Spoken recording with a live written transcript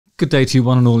Good day to you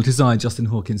one and all. It is I, Justin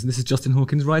Hawkins, and this is Justin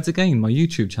Hawkins Rides Again, my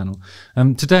YouTube channel.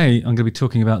 Today I'm going to be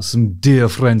talking about some dear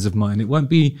friends of mine. It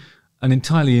won't be an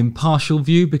entirely impartial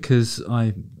view because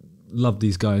I love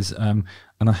these guys, and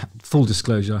full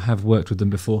disclosure, I have worked with them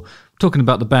before. I'm talking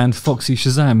about the band Foxy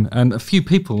Shazam, and a few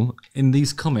people in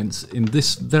these comments in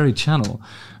this very channel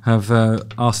have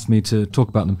asked me to talk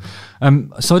about them.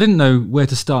 So I didn't know where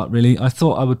to start really. I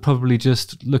thought I would probably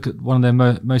just look at one of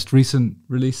their most recent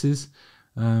releases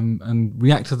and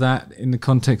react to that in the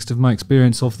context of my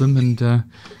experience of them and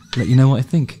let you know what I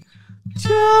think.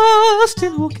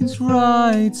 Justin Hawkins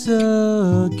rides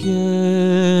again.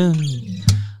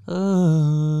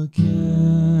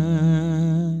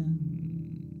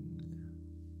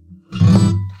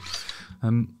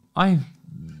 I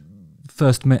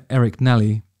first met Eric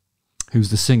Nally, who's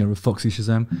the singer of Foxy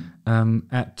Shazam,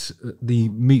 at the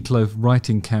Meatloaf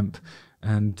writing camp,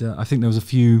 and I think there was a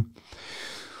few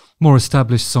more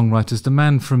established songwriters. The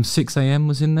man from 6 AM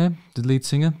was in there, the lead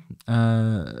singer.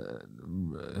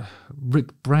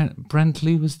 Rick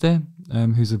Brantley was there,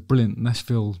 who's a brilliant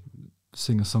Nashville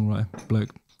singer-songwriter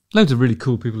bloke. Loads of really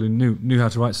cool people who knew how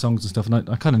to write songs and stuff, and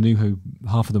I kind of knew who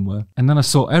half of them were. And then I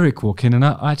saw Eric walk in, and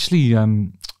I actually,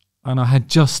 and I had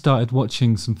just started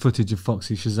watching some footage of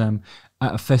Foxy Shazam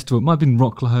at a festival. It might have been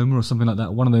Rocklahoma or something like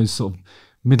that, one of those sort of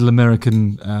Middle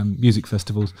American music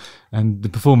festivals, and the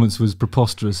performance was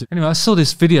preposterous. Anyway, I saw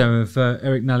this video of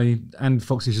Eric Nally and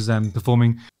Foxy Shazam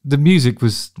performing. The music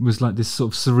was like this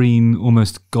sort of serene,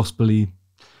 almost gospel-y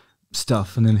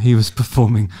stuff, and then he was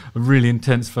performing a really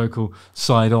intense vocal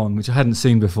side on, which I hadn't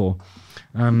seen before.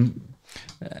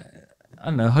 I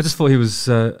don't know, I just thought he was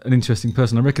an interesting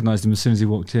person. I recognised him as soon as he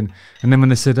walked in, and then when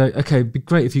they said, okay, it'd be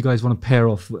great if you guys want to pair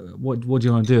off, what do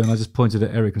you want to do? And I just pointed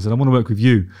at Eric and said, I want to work with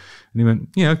you. And he went,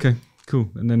 yeah, okay, cool.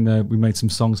 And then we made some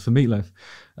songs for Meatloaf,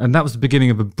 and that was the beginning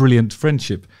of a brilliant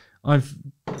friendship. I've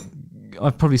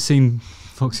probably seen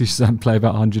Foxy Shazam play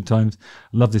about 100 times.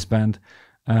 I love this band.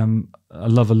 I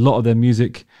love a lot of their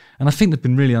music, and I think they've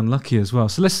been really unlucky as well.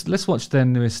 So let's watch their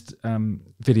newest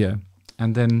video,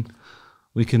 and then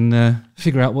we can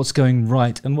figure out what's going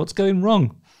right and what's going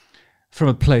wrong from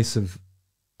a place of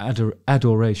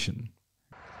adoration.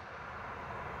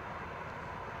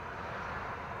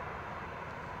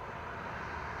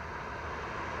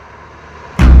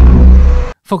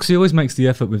 Foxy always makes the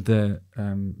effort with their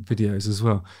videos as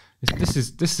well.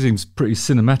 This seems pretty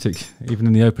cinematic, even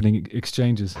in the opening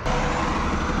exchanges.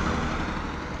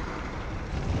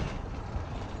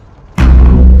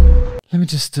 Let me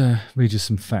just read you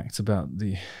some facts about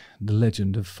the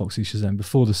legend of Foxy Shazam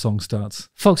before the song starts.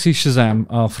 Foxy Shazam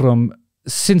are from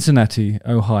Cincinnati,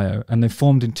 Ohio, and they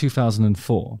formed in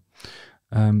 2004.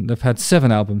 They've had 7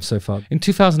 albums so far. In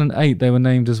 2008, they were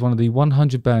named as one of the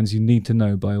 100 bands you need to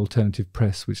know by Alternative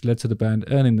Press, which led to the band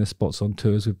earning their spots on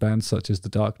tours with bands such as The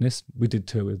Darkness. We did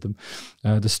tour with them.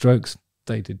 The Strokes,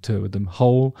 they did tour with them.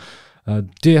 Hole,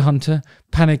 Deer Hunter,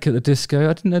 Panic at the Disco.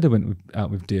 I didn't know they went out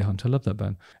with Deer Hunter. I love that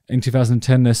band. In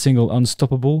 2010, their single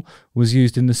Unstoppable was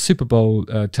used in the Super Bowl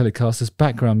telecast as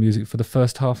background music for the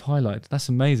first half highlight. That's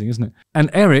amazing, isn't it? And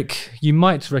Eric, you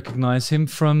might recognize him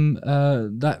from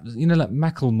that, you know, that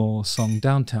Macklemore song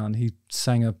Downtown. He was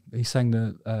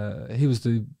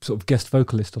the sort of guest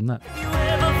vocalist on that.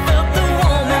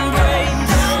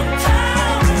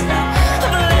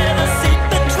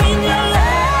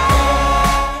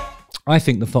 I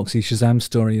think the Foxy Shazam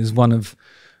story is one of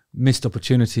missed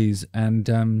opportunities, and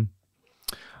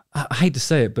I hate to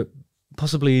say it, but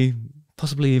possibly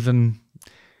even,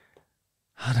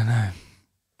 I don't know.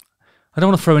 I don't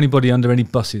want to throw anybody under any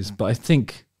buses, but I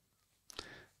think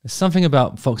there's something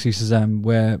about Foxy Shazam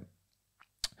where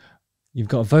you've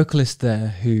got a vocalist there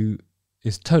who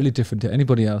is totally different to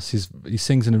anybody else. He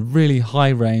sings in a really high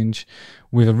range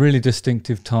with a really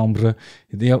distinctive timbre.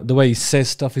 The way he says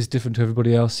stuff is different to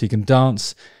everybody else. He can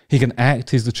dance, he can act,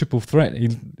 he's the triple threat.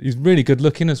 He's really good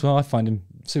looking as well. I find him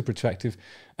super attractive.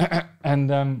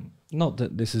 And not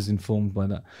that this is informed by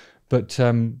that, but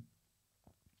I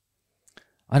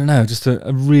don't know, just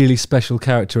a really special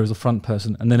character as a front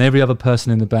person. And then every other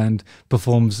person in the band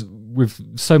performs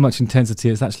with so much intensity.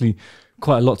 It's actually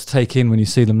quite a lot to take in when you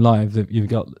see them live. You've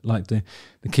got like the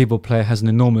keyboard player has an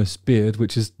enormous beard,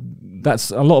 that's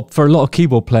a lot for a lot of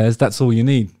keyboard players. That's all you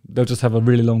need. They'll just have a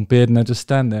really long beard and they'll just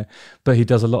stand there. But he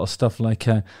does a lot of stuff like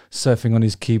surfing on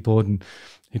his keyboard, and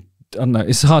I don't know.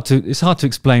 It's hard to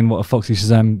explain what a Foxy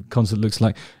Shazam concert looks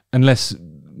like unless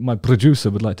my producer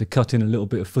would like to cut in a little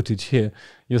bit of footage here.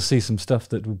 You'll see some stuff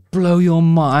that will blow your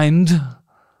mind.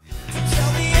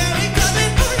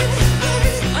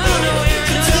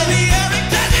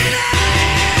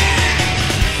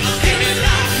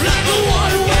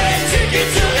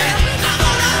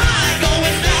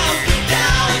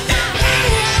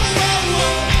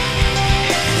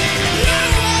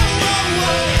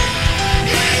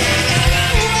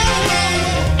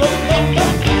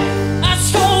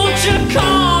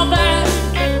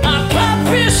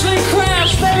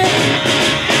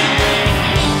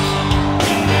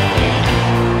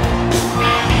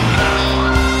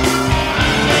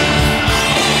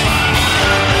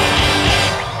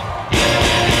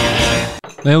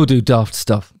 They all do daft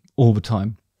stuff all the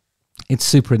time. It's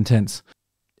super intense.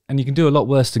 And you can do a lot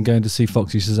worse than going to see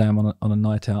Foxy Shazam on a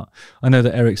night out. I know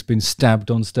that Eric's been stabbed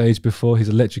on stage before. He's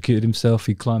electrocuted himself.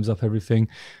 He climbs up everything.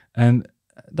 And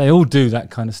they all do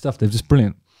that kind of stuff. They're just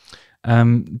brilliant.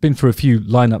 Been through a few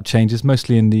lineup changes,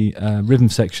 mostly in the rhythm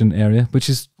section area, which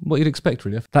is what you'd expect,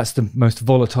 really. That's the most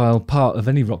volatile part of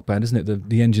any rock band, isn't it?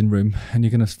 The engine room. And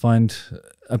you're going to find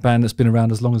a band that's been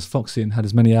around as long as Foxy and had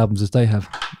as many albums as they have.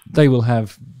 They will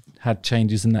have had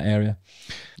changes in that area.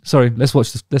 Sorry, let's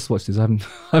watch this. Let's watch this. I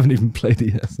haven't even played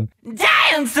it yet. So.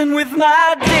 Dancing with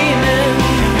my demons,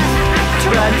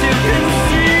 trying to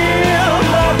conceal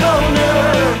my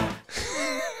boner.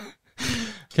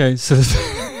 Okay, so the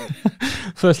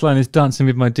first line is dancing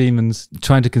with my demons,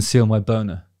 trying to conceal my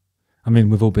boner. I mean,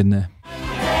 we've all been there.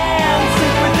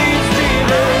 Dancing with these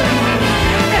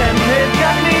demons, and they've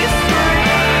got me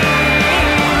screaming.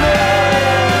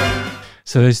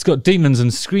 So it's got demons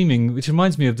and screaming, which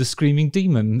reminds me of the Screaming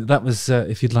Demon. That was,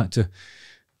 if you'd like to,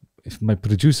 if my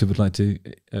producer would like to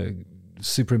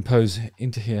superimpose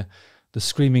into here, the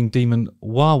Screaming Demon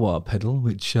wah-wah pedal,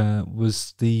 which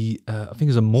was the, I think it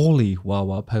was a Morley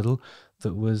wah-wah pedal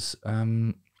that was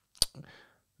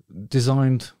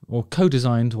designed or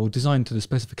co-designed or designed to the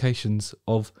specifications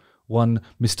of one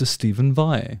Mr. Stephen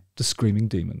Vai, the Screaming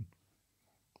Demon.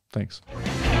 Thanks.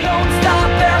 Don't stop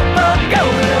ever, go,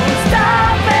 don't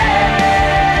stop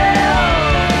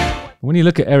it. When you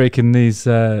look at Eric in these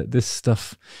this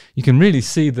stuff, you can really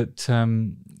see that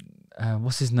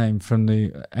what's his name from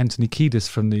the Anthony Kiedis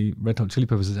from the Red Hot Chili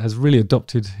Peppers has really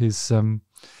adopted his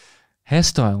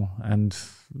hairstyle and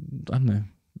I don't know,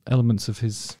 elements of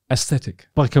his aesthetic.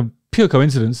 Like a pure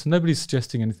coincidence, nobody's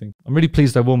suggesting anything. I'm really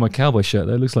pleased I wore my cowboy shirt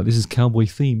though. It looks like this is cowboy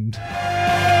themed.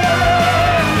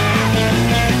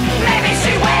 Maybe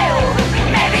she will,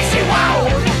 maybe she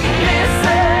won't.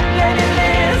 Listen, baby,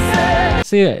 listen.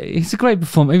 So yeah, he's a great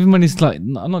performer. Even when he's like,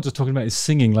 I'm not just talking about his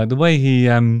singing, like the way he,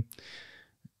 the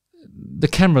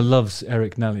camera loves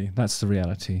Eric Nally. That's the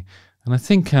reality. And I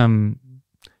think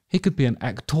he could be an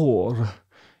actor.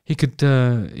 He could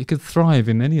thrive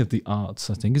in any of the arts.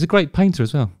 I think he's a great painter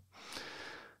as well.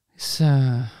 It's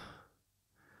kind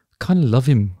of love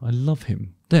him. I love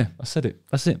him. There, I said it.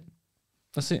 That's it.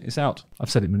 That's it. It's out. I've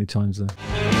said it many times though.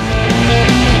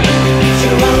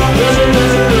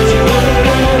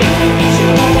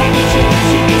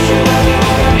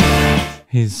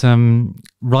 He's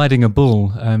riding a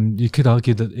bull. You could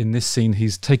argue that in this scene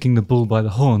he's taking the bull by the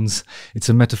horns. It's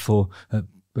a metaphor,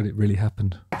 but it really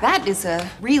happened. That is a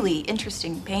really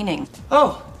interesting painting.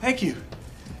 Oh, thank you.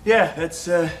 Yeah, that's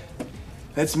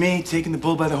me taking the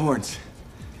bull by the horns.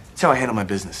 That's how I handle my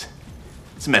business.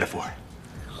 It's a metaphor.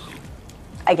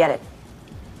 I get it.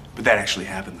 But that actually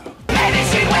happened, though. Maybe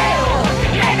she will,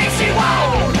 maybe she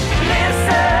won't.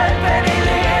 Listen, baby,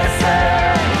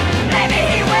 listen. Maybe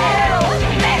he will,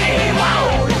 maybe he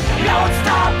won't. Don't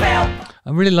stop him. I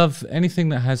really love anything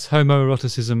that has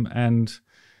homoeroticism and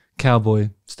cowboy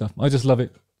stuff. I just love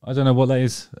it. I don't know what that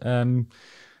is. I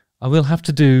will have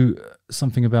to do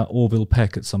something about Orville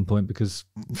Peck at some point because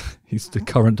he's the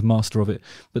current master of it.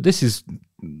 But this is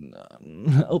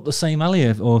up the same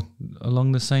alley or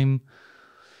along the same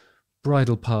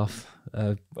bridle path.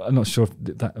 I'm not sure if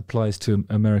that applies to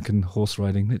American horse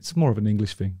riding. It's more of an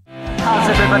English thing. How's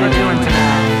everybody doing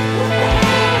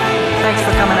tonight? Thanks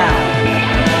for coming out.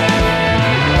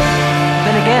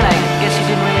 Then again, I guess you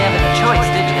didn't really have a choice,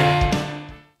 did you?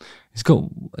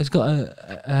 It's got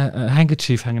a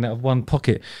handkerchief hanging out of one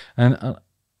pocket, and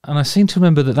I seem to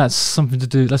remember that that's something to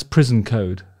do. That's prison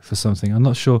code for something. I'm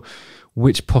not sure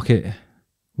which pocket.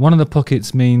 One of the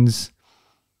pockets means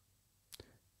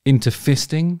into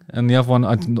fisting, and the other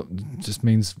one just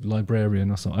means librarian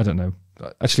or something. I don't know.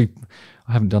 Actually,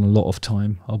 I haven't done a lot of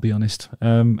time. I'll be honest,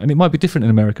 and it might be different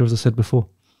in America, as I said before.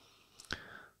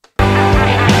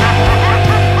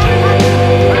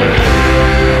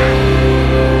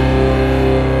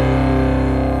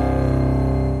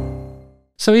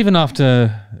 So even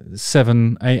after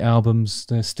 7, 8 albums,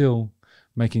 they're still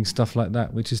making stuff like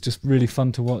that, which is just really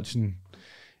fun to watch and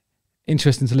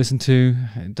interesting to listen to.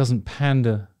 It doesn't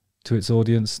pander to its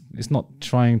audience. It's not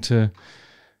trying to.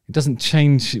 It doesn't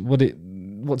change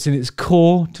what's in its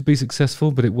core to be successful,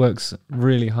 but it works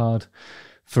really hard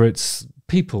for its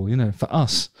people. You know, for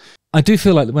us. I do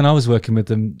feel like when I was working with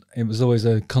them, it was always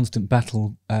a constant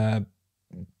battle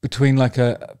between like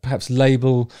a perhaps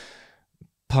label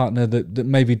partner that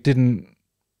maybe didn't.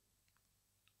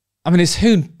 I mean,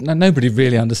 nobody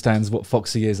really understands what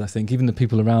Foxy is. I think even the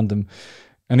people around them,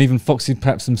 and even Foxy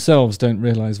perhaps themselves don't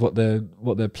realise what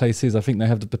their place is. I think they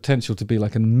have the potential to be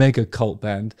like a mega cult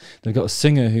band. They've got a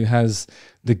singer who has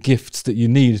the gifts that you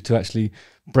need to actually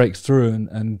break through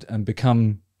and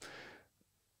become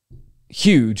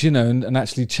huge, you know, and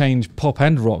actually change pop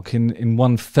and rock in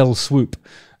one fell swoop.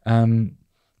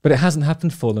 But it hasn't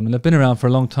happened for them, and they've been around for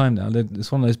a long time now.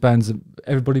 It's one of those bands that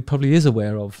everybody probably is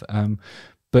aware of,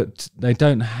 but they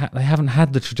haven't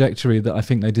had the trajectory that I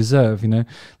think they deserve. You know,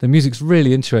 their music's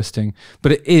really interesting,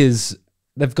 but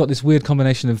they've got this weird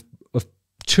combination of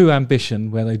true ambition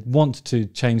where they want to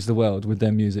change the world with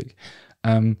their music,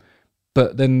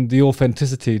 but then the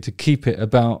authenticity to keep it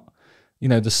about, you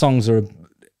know, the songs are,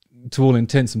 to all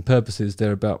intents and purposes,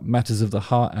 they're about matters of the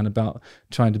heart and about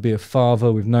trying to be a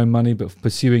father with no money but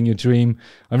pursuing your dream.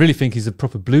 I really think he's a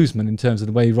proper bluesman in terms of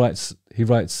the way he writes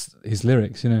his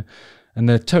lyrics, you know, and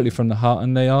they're totally from the heart,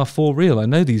 and they are for real. I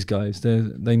know these guys;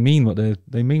 they mean what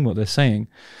they're saying,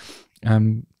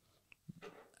 and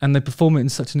they perform it in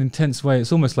such an intense way.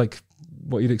 It's almost like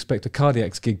what you'd expect a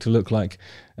Cardiac's gig to look like,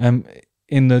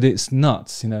 in that it's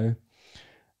nuts, you know.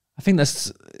 I think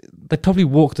they probably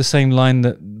walk the same line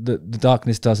that the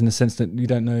Darkness does, in the sense that you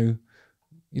don't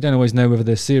always know whether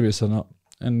they're serious or not,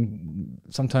 and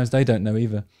sometimes they don't know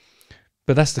either.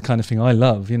 But that's the kind of thing I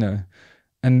love, you know.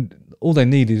 And all they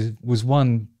needed was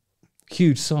one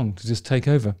huge song to just take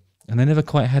over, and they never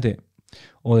quite had it,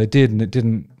 or they did, and it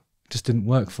just didn't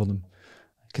work for them.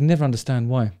 I can never understand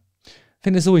why. I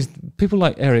think there's always people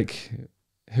like Eric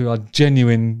who are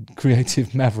genuine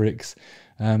creative mavericks.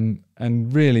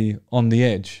 And really on the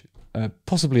edge,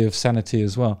 possibly of sanity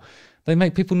as well. They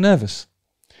make people nervous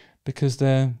because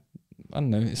I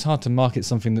don't know, it's hard to market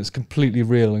something that's completely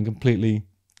real and completely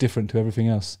different to everything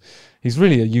else. He's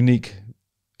really a unique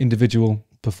individual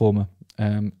performer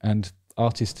and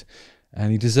artist,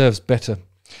 and he deserves better.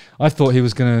 I thought he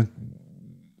was going to,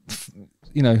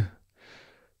 you know,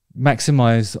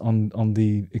 maximize on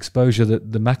the exposure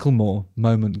that the Macklemore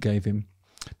moment gave him.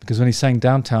 Because when he sang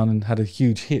Downtown and had a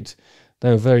huge hit,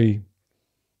 that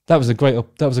was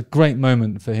a great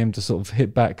moment for him to sort of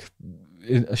hit back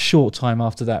in a short time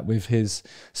after that with his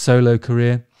solo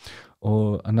career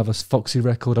or another Foxy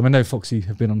record. I mean, I know Foxy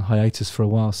have been on hiatus for a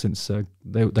while since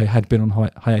they had been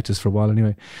on hiatus for a while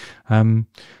anyway.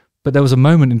 But there was a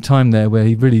moment in time there where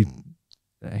he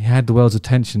had the world's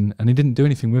attention, and he didn't do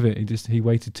anything with it. He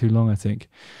waited too long, I think,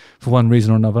 for one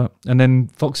reason or another. And then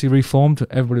Foxy reformed.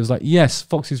 Everybody was like, yes,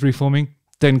 Foxy's reforming.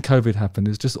 Then COVID happened.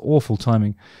 It's just awful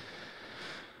timing.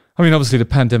 I mean, obviously the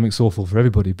pandemic's awful for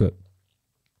everybody, but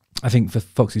I think for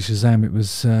Foxy Shazam it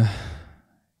was,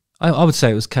 I would say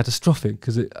it was catastrophic,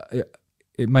 because it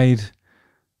made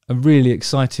a really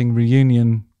exciting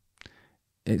reunion.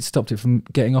 It stopped it from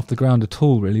getting off the ground at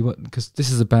all, really, because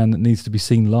this is a band that needs to be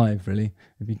seen live, really.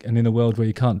 And in a world where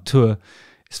you can't tour,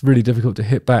 it's really difficult to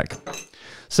hit back.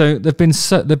 So they've been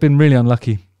really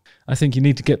unlucky. I think you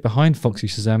need to get behind Foxy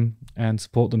Shazam and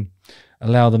support them,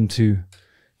 allow them to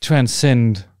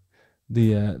transcend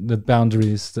the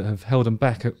boundaries that have held them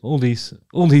back all these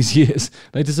years.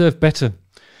 They deserve better.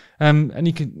 And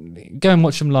you can go and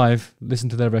watch them live, listen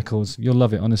to their records. You'll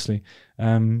love it, honestly.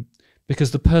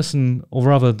 Because the person, or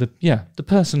rather, the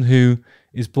person who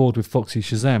is bored with Foxy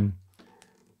Shazam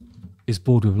is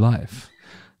bored with life.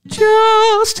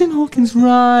 Justin Hawkins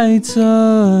writes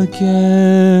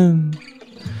again.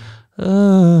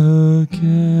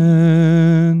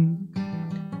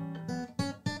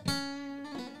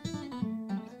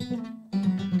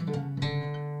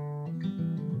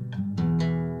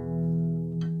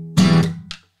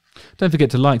 Don't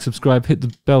forget to like, subscribe, hit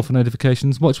the bell for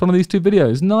notifications. Watch one of these two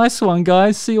videos. Nice one,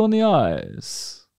 guys. See you on the eyes.